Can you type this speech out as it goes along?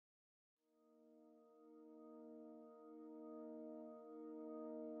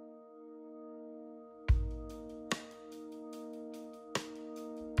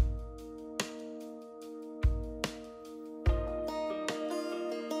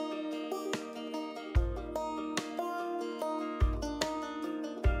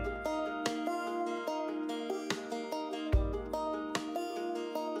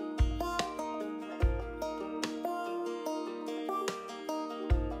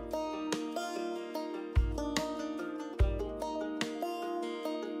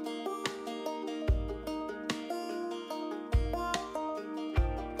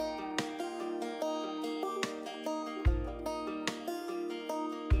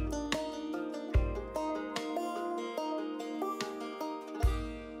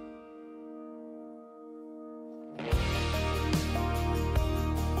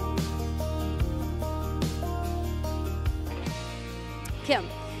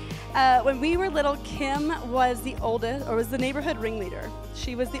When we were little, Kim was the oldest, or was the neighborhood ringleader.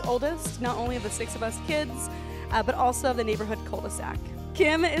 She was the oldest, not only of the 6 of us kids, but also of the neighborhood cul-de-sac.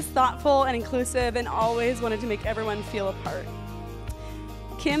 Kim is thoughtful and inclusive and always wanted to make everyone feel a part.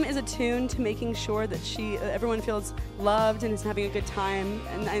 Kim is attuned to making sure that everyone feels loved and is having a good time,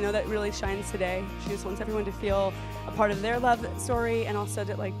 and I know that really shines today. She just wants everyone to feel a part of their love story, and also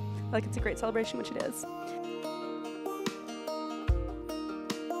that like it's a great celebration, which it is.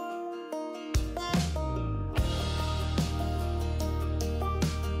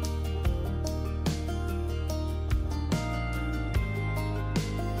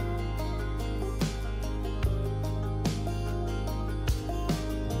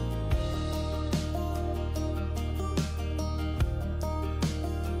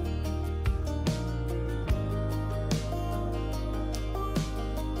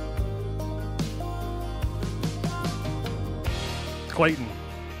 Clayton,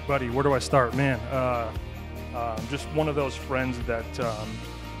 buddy, where do I start? Man, just one of those friends that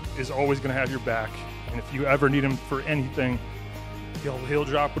is always going to have your back. And if you ever need him for anything, he'll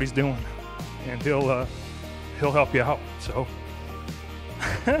drop what he's doing, and he'll help you out. So.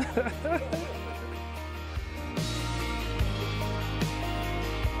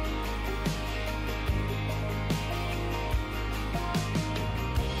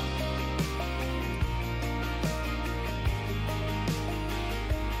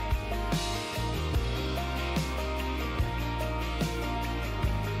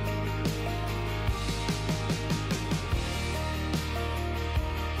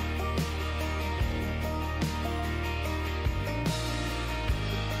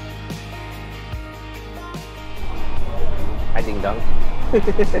 Hi, ding dong. Hi,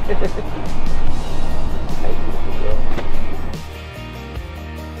 beautiful girl.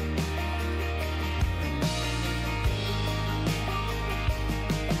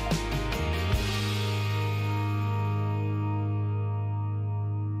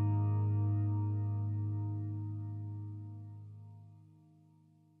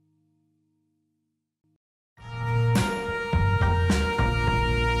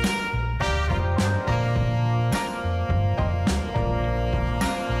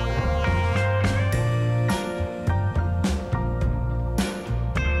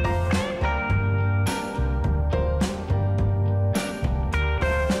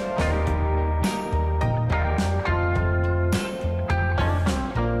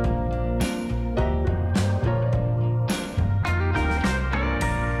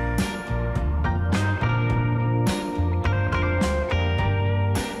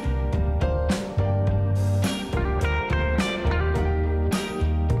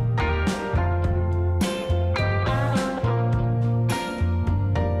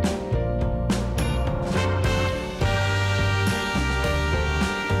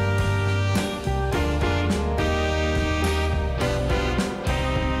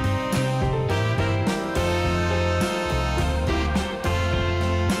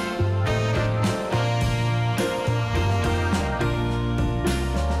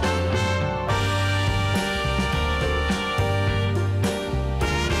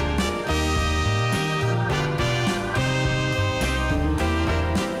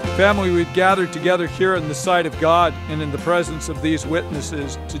 Family, we've gathered together here in the sight of God and in the presence of these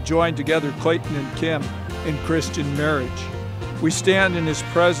witnesses to join together Clayton and Kim in Christian marriage. We stand in His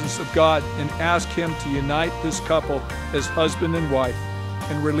presence of God and ask Him to unite this couple as husband and wife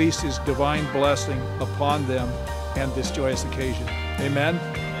and release His divine blessing upon them and this joyous occasion. Amen.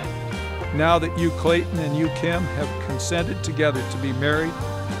 Now that you, Clayton, and you, Kim, have consented together to be married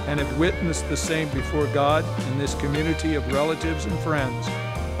and have witnessed the same before God in this community of relatives and friends,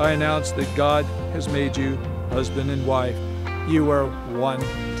 I announce that God has made you husband and wife. You are one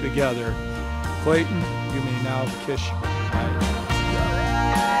together. Clayton, you may now kiss your bride.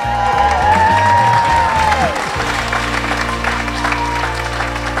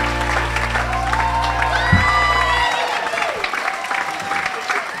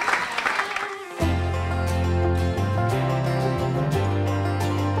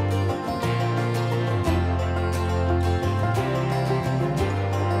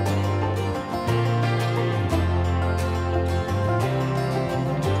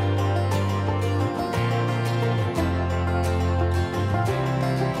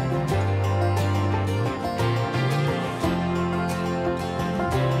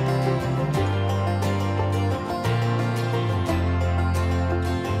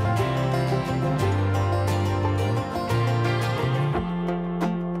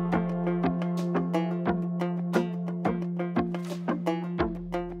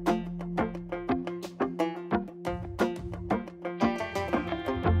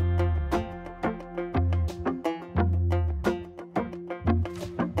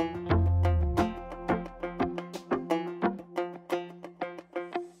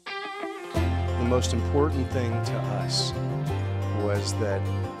 most important thing to us was that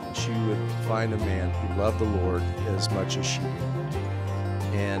she would find a man who loved the Lord as much as she did,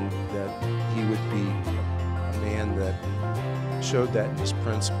 and that he would be a man that showed that in his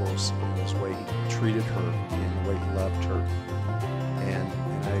principles, in his way he treated her, in the way he loved her. And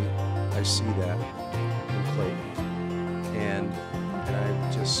I see that in Clayton. And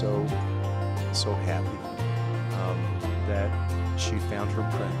I'm just so happy that she found her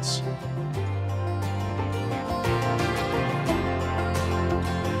prince